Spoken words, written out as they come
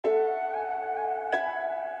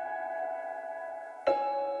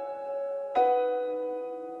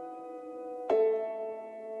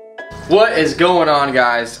What is going on,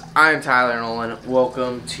 guys? I'm Tyler Nolan.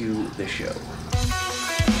 Welcome to the show.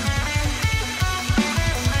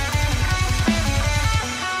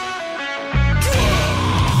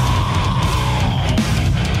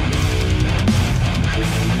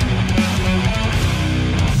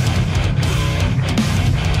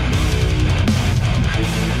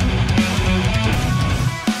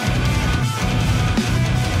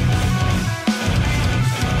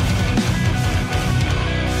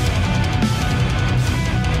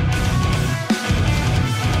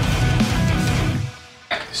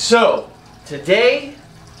 So, today,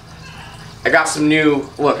 I got some new,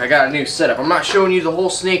 I got a new setup. I'm not showing you the whole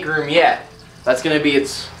snake room yet. That's going to be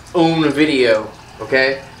its own video,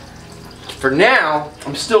 okay? For now,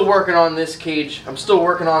 I'm still working on this cage. I'm still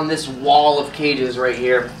working on this wall of cages right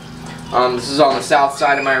here. This is on the south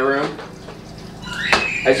side of my room.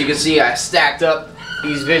 As you can see, I stacked up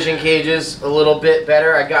these vision cages a little bit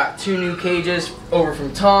better. I got 2 new cages over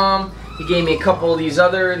from Tom. He gave me a couple of these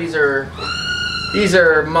other, these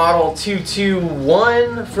are model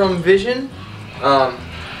 221 from Vision.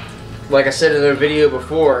 Like I said in the video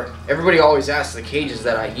before, everybody always asks the cages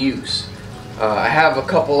that I use. I have a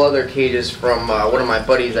couple other cages from one of my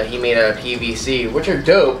buddies that he made out of PVC, which are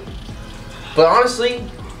dope. But honestly,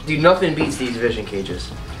 dude, nothing beats these Vision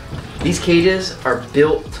cages. These cages are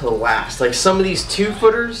built to last. Like some of these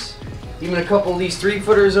 2-footers, even a couple of these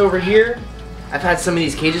 3-footers over here, I've had some of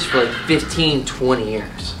these cages for like 15, 20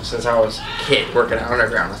 years since I was a kid working out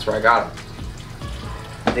underground. That's where I got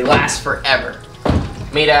them. They last forever.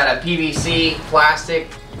 Made out of PVC, plastic,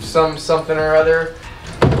 something or other.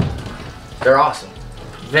 They're awesome.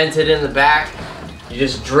 Vented in the back. You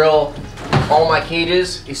just drill all my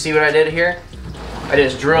cages. You see what I did here? I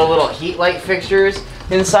just drill little heat light fixtures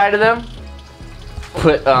inside of them.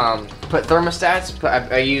 Put thermostats.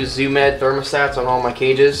 I use ZoomEd thermostats on all my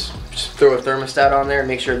cages. Just throw a thermostat on there,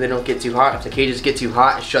 make sure they don't get too hot. If the cages get too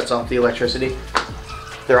hot, it shuts off the electricity.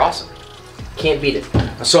 They're awesome. Can't beat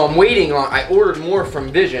it. So I'm waiting on, I ordered more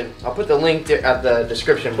from Vision. I'll put the link at the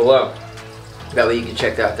description below. That way you can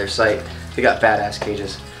check out their site. They got badass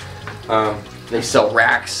cages. They sell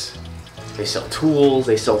racks, they sell tools,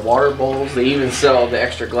 they sell water bowls, they even sell the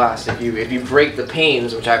extra glass. If you break the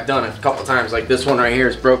panes, which I've done a couple times, like this one right here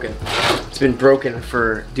is broken. It's been broken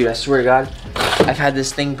for, dude, I swear to God, I've had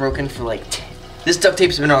this thing broken for like this duct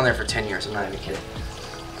tape's been on there for 10 years, I'm not even kidding.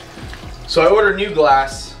 So I ordered new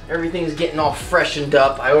glass, everything's getting all freshened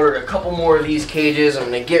up. I ordered a couple more of these cages. I'm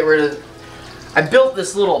gonna get rid of, I built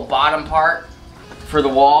this little bottom part for the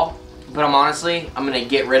wall, but I'm gonna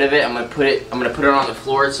get rid of it. I'm gonna put it on the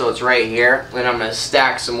floor so it's right here, and I'm gonna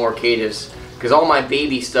stack some more cages because all my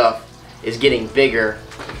baby stuff is getting bigger.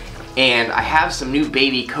 And I have some new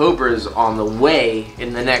baby cobras on the way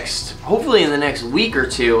in the next, hopefully in the next week or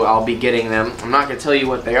 2, I'll be getting them. I'm not going to tell you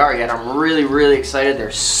what they are yet. I'm really, really excited.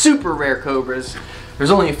 They're super rare cobras. There's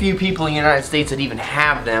only a few people in the United States that even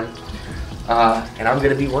have them. And I'm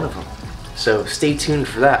going to be one of them. So stay tuned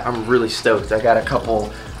for that. I'm really stoked. I got a couple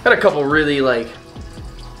really like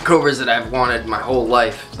cobras that I've wanted my whole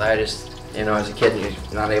life. That I just, you know, as a kid,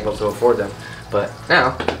 you're not able to afford them. But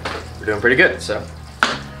now, we're doing pretty good, so.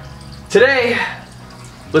 Today,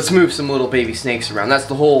 let's move some little baby snakes around. That's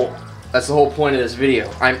the whole point of this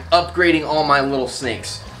video. I'm upgrading all my little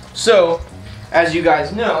snakes. So, as you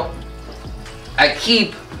guys know, I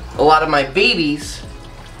keep a lot of my babies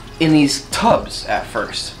in these tubs at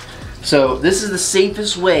first. So this is the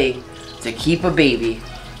safest way to keep a baby,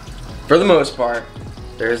 for the most part.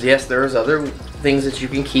 There's other things that you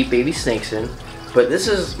can keep baby snakes in, but this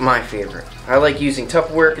is my favorite. I like using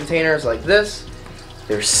Tupperware containers like this.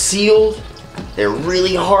 They're sealed, they're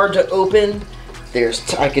really hard to open,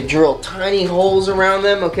 I could drill tiny holes around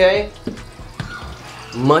them, okay?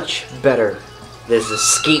 Much better. This is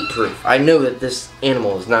escape proof. I know that this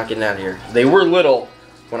animal is not getting out of here. They were little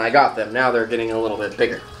when I got them, now they're getting a little bit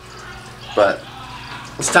bigger. But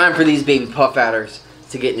it's time for these baby puff adders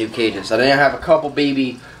to get new cages. I think I have a couple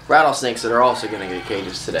baby rattlesnakes that are also gonna get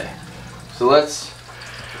cages today. So let's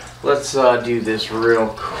do this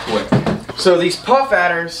real quick. So these puff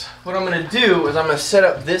adders, what I'm going to do is I'm going to set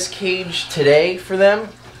up this cage today for them.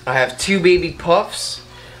 I have 2 baby puffs.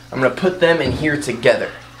 I'm going to put them in here together.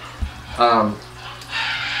 Puff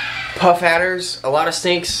adders, a lot of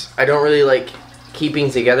snakes I don't really like keeping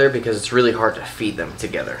together because it's really hard to feed them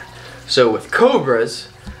together. So with cobras,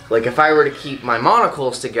 like if I were to keep my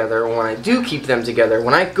monocles together, when I do keep them together,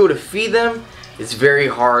 when I go to feed them, it's very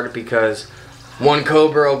hard because one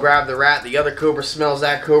cobra will grab the rat, the other cobra smells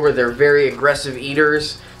that cobra. They're very aggressive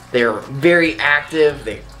eaters. They're very active.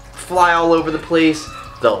 They fly all over the place.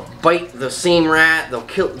 they'll bite the same rat, they'll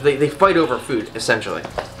kill, they fight over food, essentially.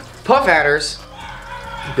 Puff adders,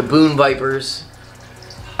 gaboon vipers,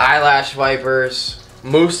 eyelash vipers,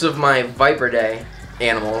 most of my Viper Day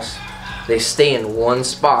animals, they stay in one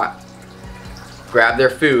spot, grab their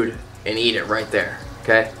food, and eat it right there,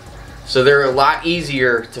 okay? So they're a lot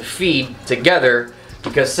easier to feed together,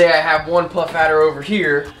 because say I have one puff adder over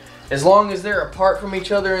here, as long as they're apart from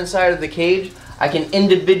each other inside of the cage, I can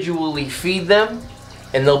individually feed them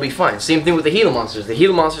and they'll be fine. Same thing with the Gila monsters. The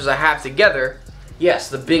Gila monsters I have together, yes,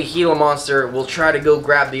 the big Gila monster will try to go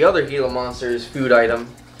grab the other Gila monster's food item,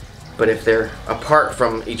 but if they're apart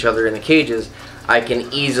from each other in the cages, I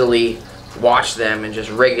can easily watch them and just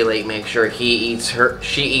regulate, make sure she eats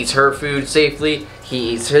her food safely,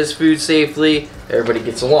 he eats his food safely, everybody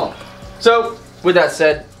gets along. So, with that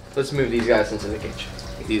said, let's move these guys into the cage.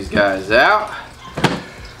 Take these guys out.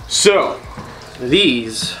 So,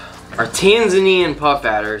 these are Tanzanian puff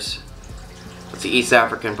adders. It's the East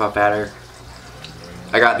African puff adder.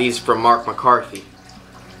 I got these from Mark McCarthy.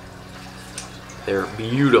 They're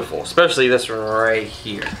beautiful, especially this one right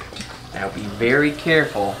here. Now be very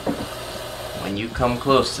careful when you come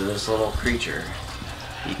close to this little creature,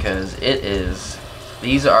 because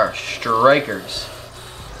these are strikers.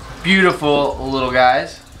 Beautiful little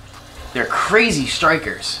guys. They're crazy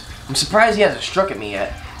strikers. I'm surprised he hasn't struck at me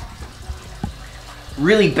yet.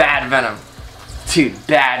 Really bad venom. Dude,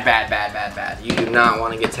 bad, bad, bad, bad, bad. You do not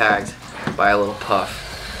want to get tagged by a little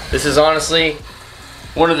puff. This is honestly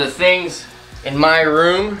one of the things in my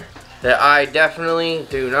room that I definitely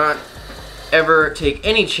do not ever take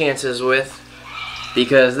any chances with,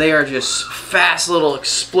 because they are just fast little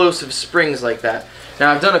explosive springs like that.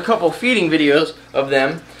 Now I've done a couple feeding videos of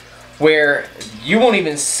them where you won't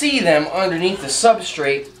even see them underneath the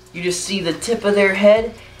substrate. You just see the tip of their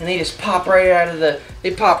head and they just pop right out of the,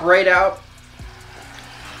 they pop right out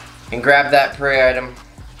and grab that prey item,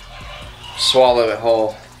 swallow it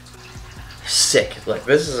whole. Sick. Look,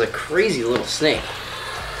 this is a crazy little snake.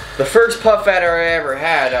 The first puff adder I ever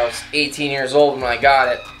had, I was 18 years old when I got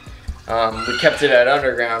it. We kept it at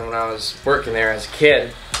Underground when I was working there as a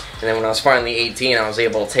kid. And then when I was finally 18, I was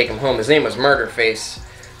able to take him home. His name was Murderface.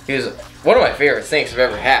 He was one of my favorite snakes I've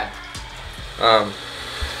ever had.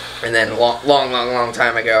 And then long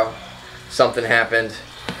time ago, something happened.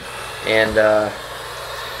 And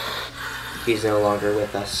he's no longer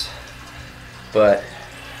with us. But,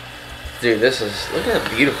 dude, look at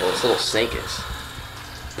how beautiful this little snake is.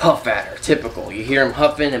 Puff adder, typical. You hear him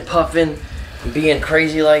huffing and puffing and being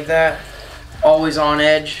crazy like that. Always on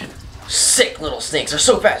edge. Sick little snakes. They're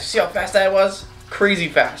so fast. You see how fast that was? Crazy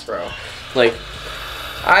fast, bro. Like,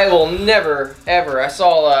 I will never, ever. I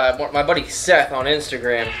saw my buddy Seth on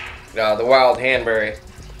Instagram, the Wild Hanbury.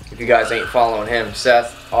 If you guys ain't following him,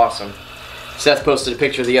 Seth, awesome. Seth posted a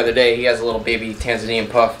picture the other day. He has a little baby Tanzanian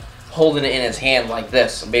puff holding it in his hand like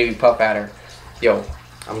this, a baby puff adder. Yo,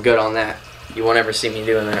 I'm good on that. You won't ever see me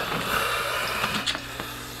doing that.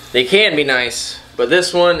 They can be nice, but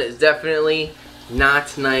this one is definitely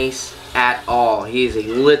not nice at all. He's a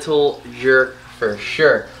little jerk for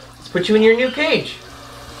sure. Let's put you in your new cage.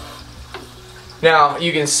 Now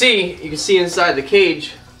you can see inside the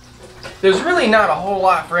cage, there's really not a whole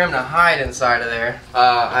lot for him to hide inside of there.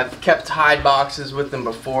 I've kept hide boxes with them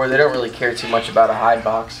before. They don't really care too much about a hide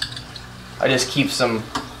box. I just keep some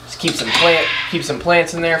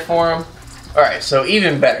plants in there for him. All right, so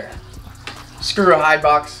even better. Screw a hide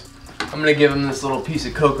box. I'm gonna give him this little piece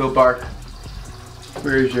of cocoa bark.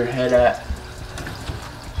 Where's your head at?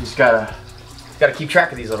 Just gotta keep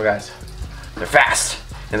track of these little guys. They're fast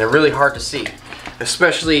and they're really hard to see,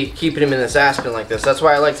 especially keeping them in this aspen like this. That's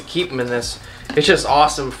why I like to keep them in this. It's just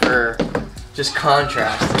awesome for just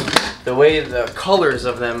contrast. The way the colors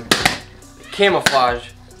of them camouflage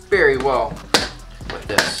very well with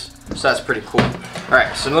this. So that's pretty cool. All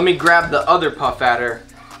right, so let me grab the other puff adder,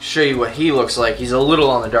 show you what he looks like. He's a little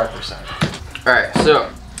on the darker side. All right, so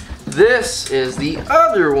this is the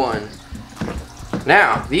other one.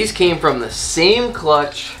 Now, these came from the same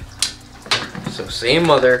clutch, so same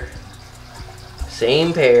mother,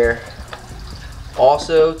 same pair,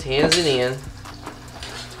 also Tanzanian,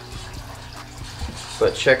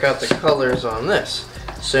 but check out the colors on this.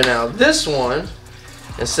 So now this one,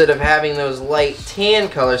 instead of having those light tan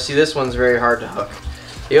colors, see, this one's very hard to hook.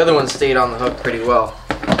 The other one stayed on the hook pretty well.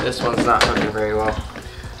 This one's not hooking very well.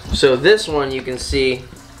 So this one, you can see,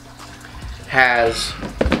 has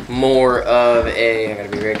more of a, I gotta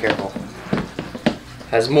be very careful,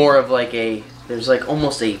 has more of like a, there's like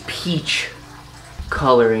almost a peach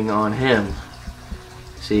coloring on him.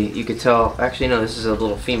 See, you could tell, actually no, this is a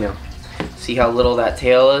little female. See how little that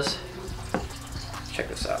tail is? Check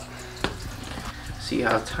this See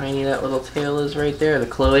how tiny that little tail is right there? The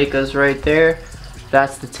cloaca's right there.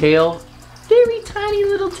 That's the tail. Very tiny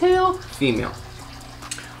little tail. Female.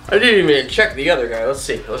 I didn't even check the other guy. Let's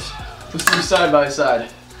see. Let's do side by side.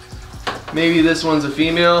 Maybe this one's a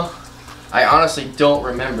female. I honestly don't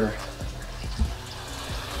remember.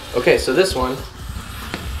 Okay, so this one,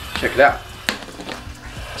 check it out.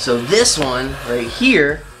 So this one right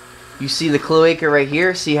here, you see the cloaca right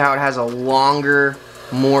here? See how it has a longer,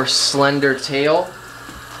 more slender tail?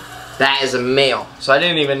 That is a male. So I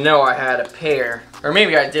didn't even know I had a pair. Or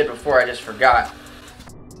maybe I did before, I just forgot.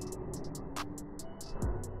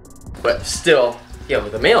 But still, yo,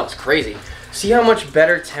 the male is crazy. See how much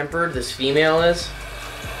better tempered this female is?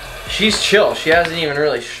 She's chill, she hasn't even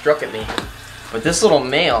really struck at me. But this little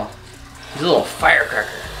male, he's a little firecracker.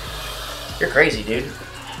 You're crazy, dude.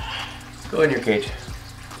 Go in your cage.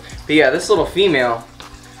 But yeah, this little female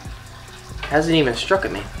hasn't even struck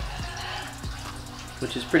at me,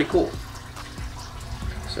 which is pretty cool.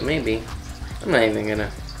 So maybe, I'm not even gonna,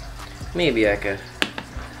 maybe I could,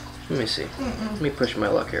 let me see. Let me push my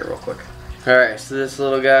luck here real quick. Alright, so this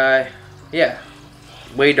little guy, yeah,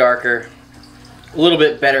 way darker, a little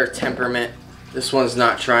bit better temperament. This one's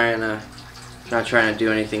not trying to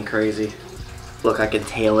do anything crazy. Look, I can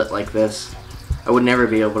tail it like this. I would never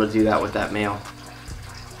be able to do that with that male.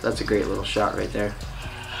 That's a great little shot right there.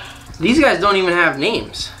 These guys don't even have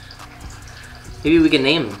names. Maybe we can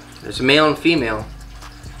name them. There's a male and female.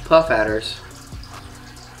 Puff adders.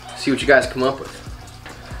 See what you guys come up with.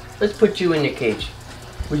 Let's put you in your cage.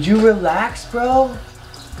 Would you relax, bro?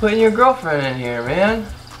 Putting your girlfriend in here, man.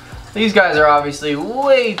 These guys are obviously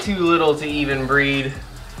way too little to even breed.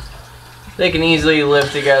 They can easily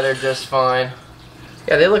live together just fine.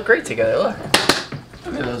 Yeah, they look great together, look.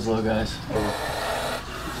 Look at those little guys.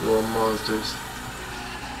 These little monsters.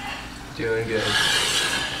 Doing good.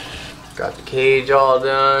 Got the cage all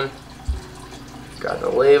done. Got the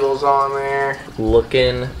labels on there.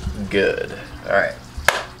 Looking good. Alright.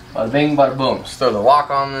 Bada bing, bada boom. Let's throw the lock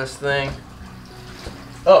on this thing.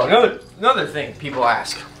 Oh, another thing people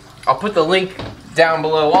ask. I'll put the link down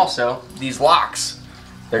below also. These locks.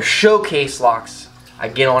 They're showcase locks I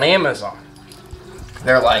get on Amazon.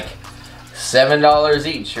 They're like $7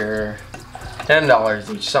 each or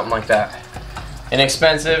 $10 each, something like that.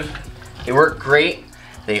 Inexpensive. They work great.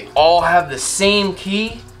 They all have the same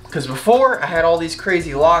key. Because before, I had all these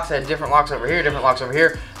crazy locks. I had different locks over here, different locks over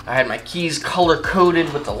here. I had my keys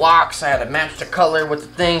color-coded with the locks. I had to match the color with the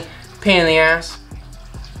thing. Pain in the ass.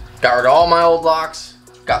 Got rid of all my old locks.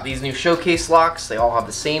 Got these new showcase locks. They all have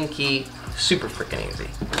the same key. Super freaking easy.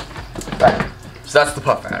 Right. So that's the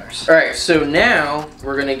puff adders. Alright, so now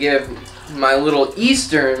we're going to give my little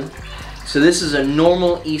Eastern. So this is a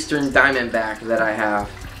normal Eastern Diamondback that I have.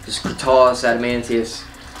 This Crotalus adamantius.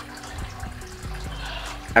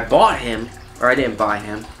 I bought him, or I didn't buy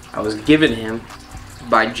him. I was given him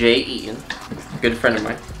by Jay Eaton, a good friend of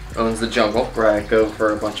mine. Owns the Jungle, where I go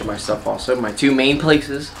for a bunch of my stuff also. My two main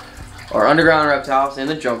places are Underground Reptiles and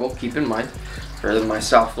the Jungle, keep in mind, for my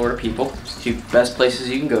South Florida people. It's the two best places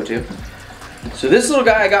you can go to. So this little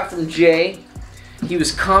guy I got from Jay, he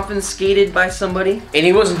was confiscated by somebody, and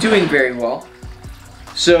he wasn't doing very well.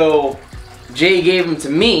 So Jay gave him to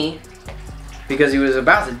me, because he was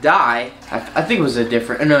about to die. I think it was a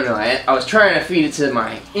different, no, I was trying to feed it to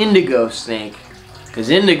my indigo snake, because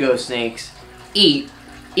indigo snakes eat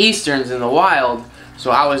Easterns in the wild,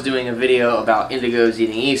 so I was doing a video about indigos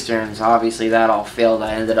eating Easterns. Obviously that all failed.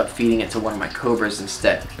 I ended up feeding it to one of my cobras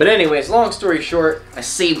instead. But anyways, long story short, I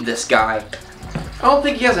saved this guy. I don't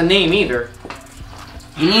think he has a name either.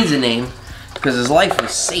 He needs a name, because his life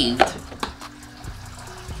was saved.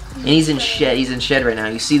 And he's in shed right now.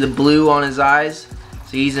 You see the blue on his eyes?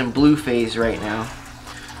 So he's in blue phase right now.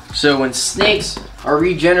 So when snakes are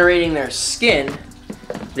regenerating their skin,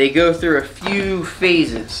 they go through a few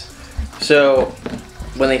phases. So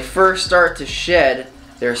when they first start to shed,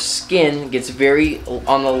 their skin gets very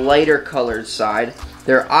on the lighter colored side.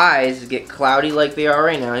 Their eyes get cloudy like they are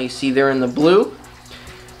right now. You see they're in the blue.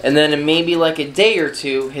 And then in maybe like a day or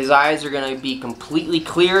two, his eyes are going to be completely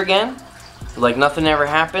clear again, like nothing ever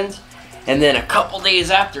happened. And then a couple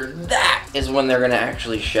days after that is when they're going to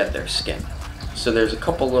actually shed their skin. So there's a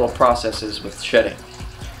couple little processes with shedding.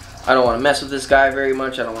 I don't want to mess with this guy very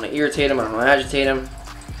much. I don't want to irritate him. I don't want to agitate him.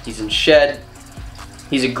 He's in shed.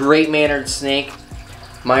 He's a great mannered snake.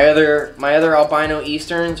 My other albino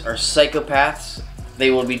Easterns are psychopaths.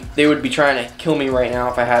 They would be trying to kill me right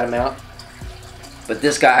now if I had him out. But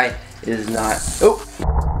this guy is not. Oh.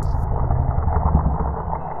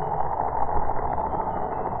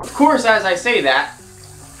 Of course, as I say that,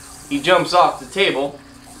 he jumps off the table.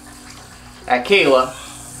 at Kayla.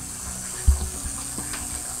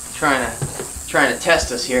 Trying to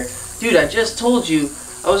test us here. Dude, I just told you,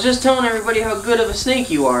 I was just telling everybody how good of a snake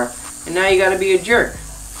you are, and now you gotta be a jerk.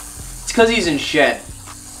 It's because he's in shed.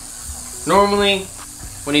 Normally,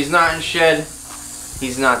 when he's not in shed,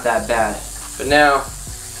 he's not that bad. But now,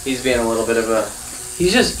 he's being a little bit of a,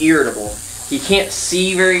 he's just irritable. He can't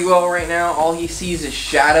see very well right now. All he sees is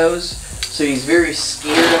shadows, so he's very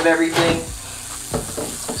scared of everything.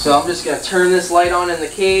 So I'm just gonna turn this light on in the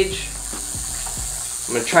cage.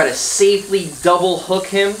 I'm going to try to safely double hook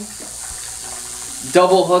him.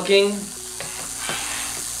 Double hooking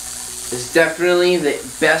is definitely the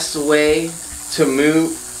best way to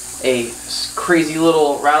move a crazy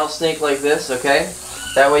little rattlesnake like this, okay?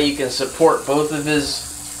 That way you can support both of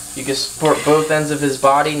his, you can support both ends of his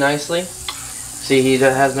body nicely. See, he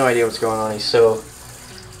has no idea what's going on. He's so,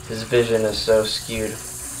 his vision is so skewed.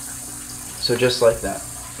 So just like that.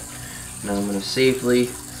 Now I'm going to safely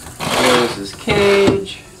close this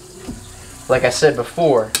cage. Like I said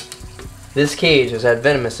before, this cage has had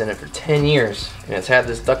Venomous in it for 10 years, and it's had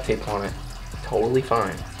this duct tape on it. Totally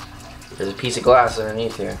fine. There's a piece of glass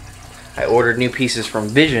underneath here. I ordered new pieces from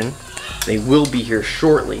Vision. They will be here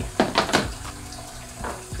shortly.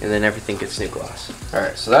 And then everything gets new glass.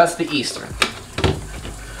 Alright, so that's the Eastern.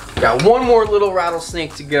 Got one more little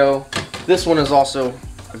rattlesnake to go. This one is also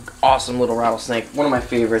an awesome little rattlesnake. One of my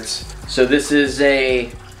favorites. So this is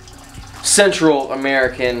a Central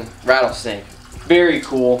American rattlesnake. Very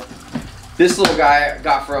cool. This little guy I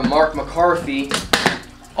got from Mark McCarthy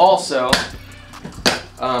also.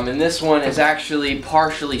 And this one is actually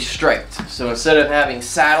partially striped. So instead of having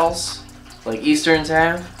saddles like Easterns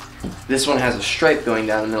have, this one has a stripe going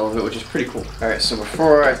down the middle of it, which is pretty cool. Alright, so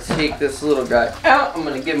before I take this little guy out, I'm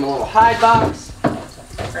going to give him a little hide box.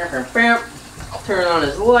 Turn on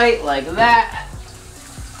his light like that.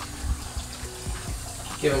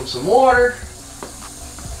 Give him some water.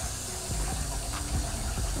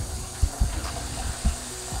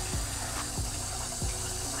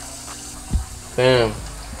 Boom.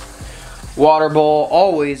 Water bowl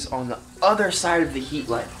always on the other side of the heat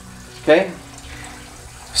light. Okay?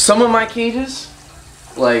 Some of my cages,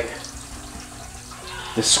 like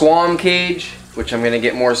the squam cage, which I'm going to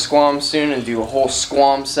get more squams soon and do a whole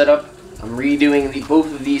squam setup. I'm redoing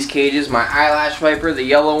both of these cages. My eyelash viper, the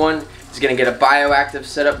yellow one, is going to get a bioactive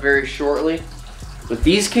setup very shortly. With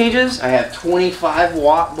these cages, I have 25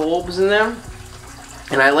 watt bulbs in them,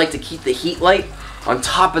 and I like to keep the heat light on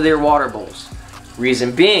top of their water bowls.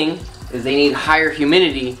 Reason being is they need higher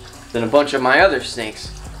humidity than a bunch of my other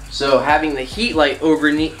snakes. So having the heat light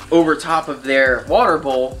over top of their water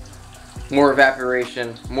bowl, more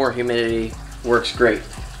evaporation, more humidity, works great.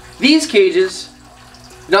 These cages,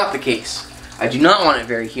 not the case. I do not want it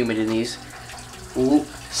very humid in these.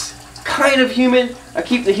 Kind of humid. I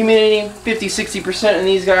keep the humidity 50-60% in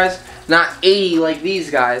these guys, not 80 like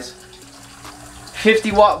these guys.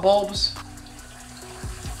 50 watt bulbs.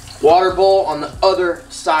 Water bowl on the other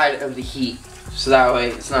side of the heat, so that way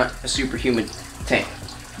it's not a super humid tank.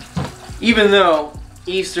 Even though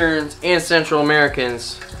Easterns and Central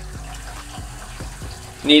Americans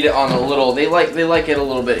need it on a little, they like it a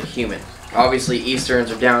little bit humid. Obviously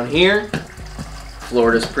Easterns are down here.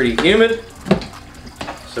 Florida's pretty humid,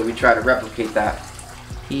 so we try to replicate that.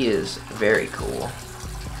 He is very cool.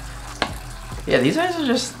 Yeah, these guys are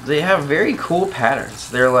just, they have very cool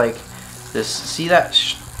patterns. They're like this, see that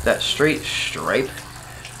straight stripe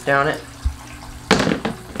down it?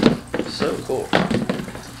 So cool.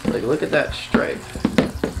 Like, look at that stripe.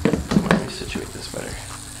 Let me situate this better.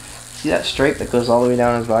 See that stripe that goes all the way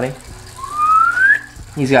down his body?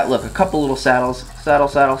 He's got, look, a couple little saddles. Saddle,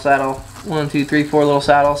 saddle, saddle. 1, 2, 3, 4 little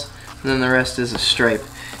saddles. And then the rest is a stripe.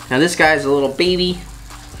 Now this guy's a little baby.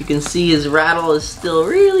 You can see his rattle is still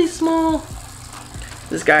really small.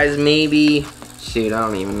 This guy's maybe, shoot, I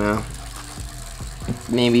don't even know.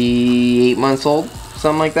 Maybe 8 months old,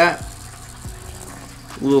 something like that.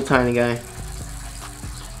 Little tiny guy.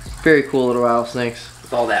 Very cool little rattlesnakes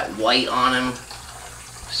with all that white on him.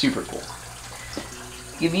 Super cool.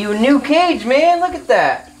 Give you a new cage, man. Look at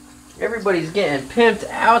that. Everybody's getting pimped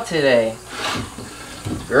out today.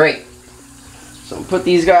 Great. So I'm gonna put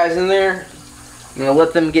these guys in there. I'm gonna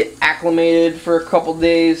let them get acclimated for a couple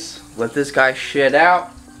days. Let this guy shed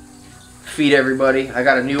out. Feed everybody. I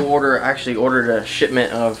got a new order. I actually ordered a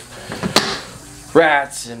shipment of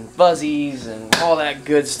rats and fuzzies and all that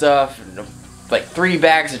good stuff. And like 3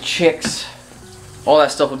 bags of chicks. All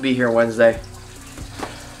that stuff will be here Wednesday.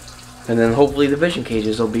 And then hopefully the Vision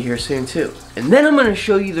cages will be here soon too. And then I'm going to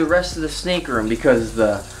show you the rest of the snake room, because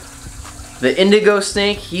the indigo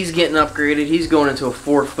snake, he's getting upgraded. He's going into a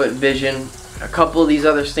 4-foot Vision. A couple of these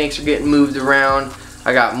other snakes are getting moved around.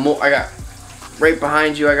 I got right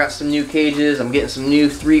behind you, I got some new cages. I'm getting some new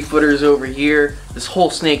 3-footers over here. This whole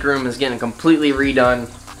snake room is getting completely redone.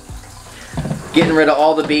 Getting rid of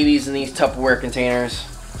all the babies in these Tupperware containers.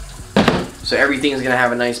 So everything's gonna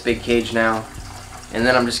have a nice big cage now. And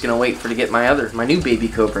then I'm just gonna wait to get my new baby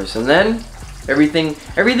cobras. And then everything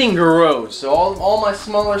grows. So all my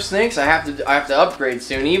smaller snakes I have to upgrade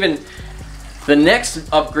soon. Even the next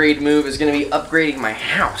upgrade move is gonna be upgrading my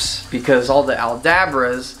house, because all the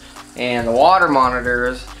Aldabras and the water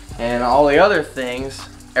monitors and all the other things,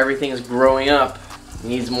 everything is growing up,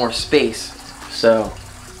 needs more space. So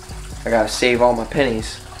I gotta save all my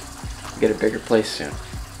pennies, get a bigger place soon.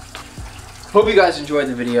 Hope you guys enjoyed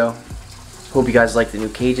the video. Hope you guys like the new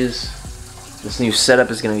cages. This new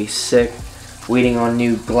setup is gonna be sick. Waiting on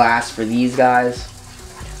new glass for these guys.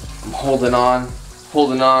 I'm holding on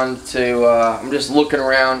to, I'm just looking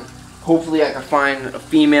around. Hopefully I can find a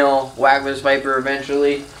female Wagler's Viper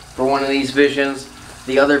eventually for one of these visions.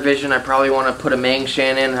 The other vision I probably want to put a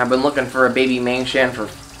Mangshan in. I've been looking for a baby Mangshan for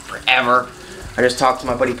forever. I just talked to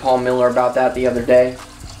my buddy Paul Miller about that the other day.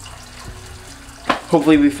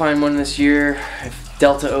 Hopefully we find one this year. If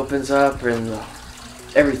Delta opens up and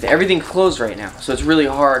everything closed right now, so it's really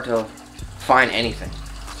hard to find anything.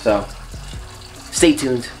 So stay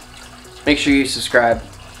tuned. Make sure you subscribe.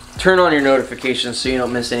 Turn on your notifications so you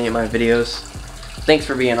don't miss any of my videos. Thanks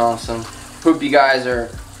for being awesome. Hope you guys are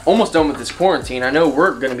almost done with this quarantine. I know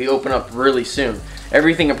we're going to be open up really soon.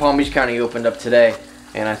 Everything in Palm Beach County opened up today,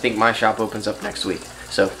 and I think my shop opens up next week.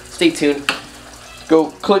 So stay tuned.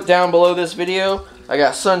 Go click down below this video. I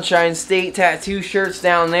got Sunshine State tattoo shirts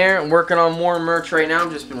down there. I'm working on more merch right now.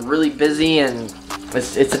 I've just been really busy, and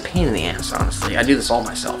it's a pain in the ass, honestly. I do this all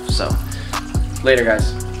myself. So later,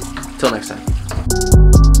 guys. Till next time.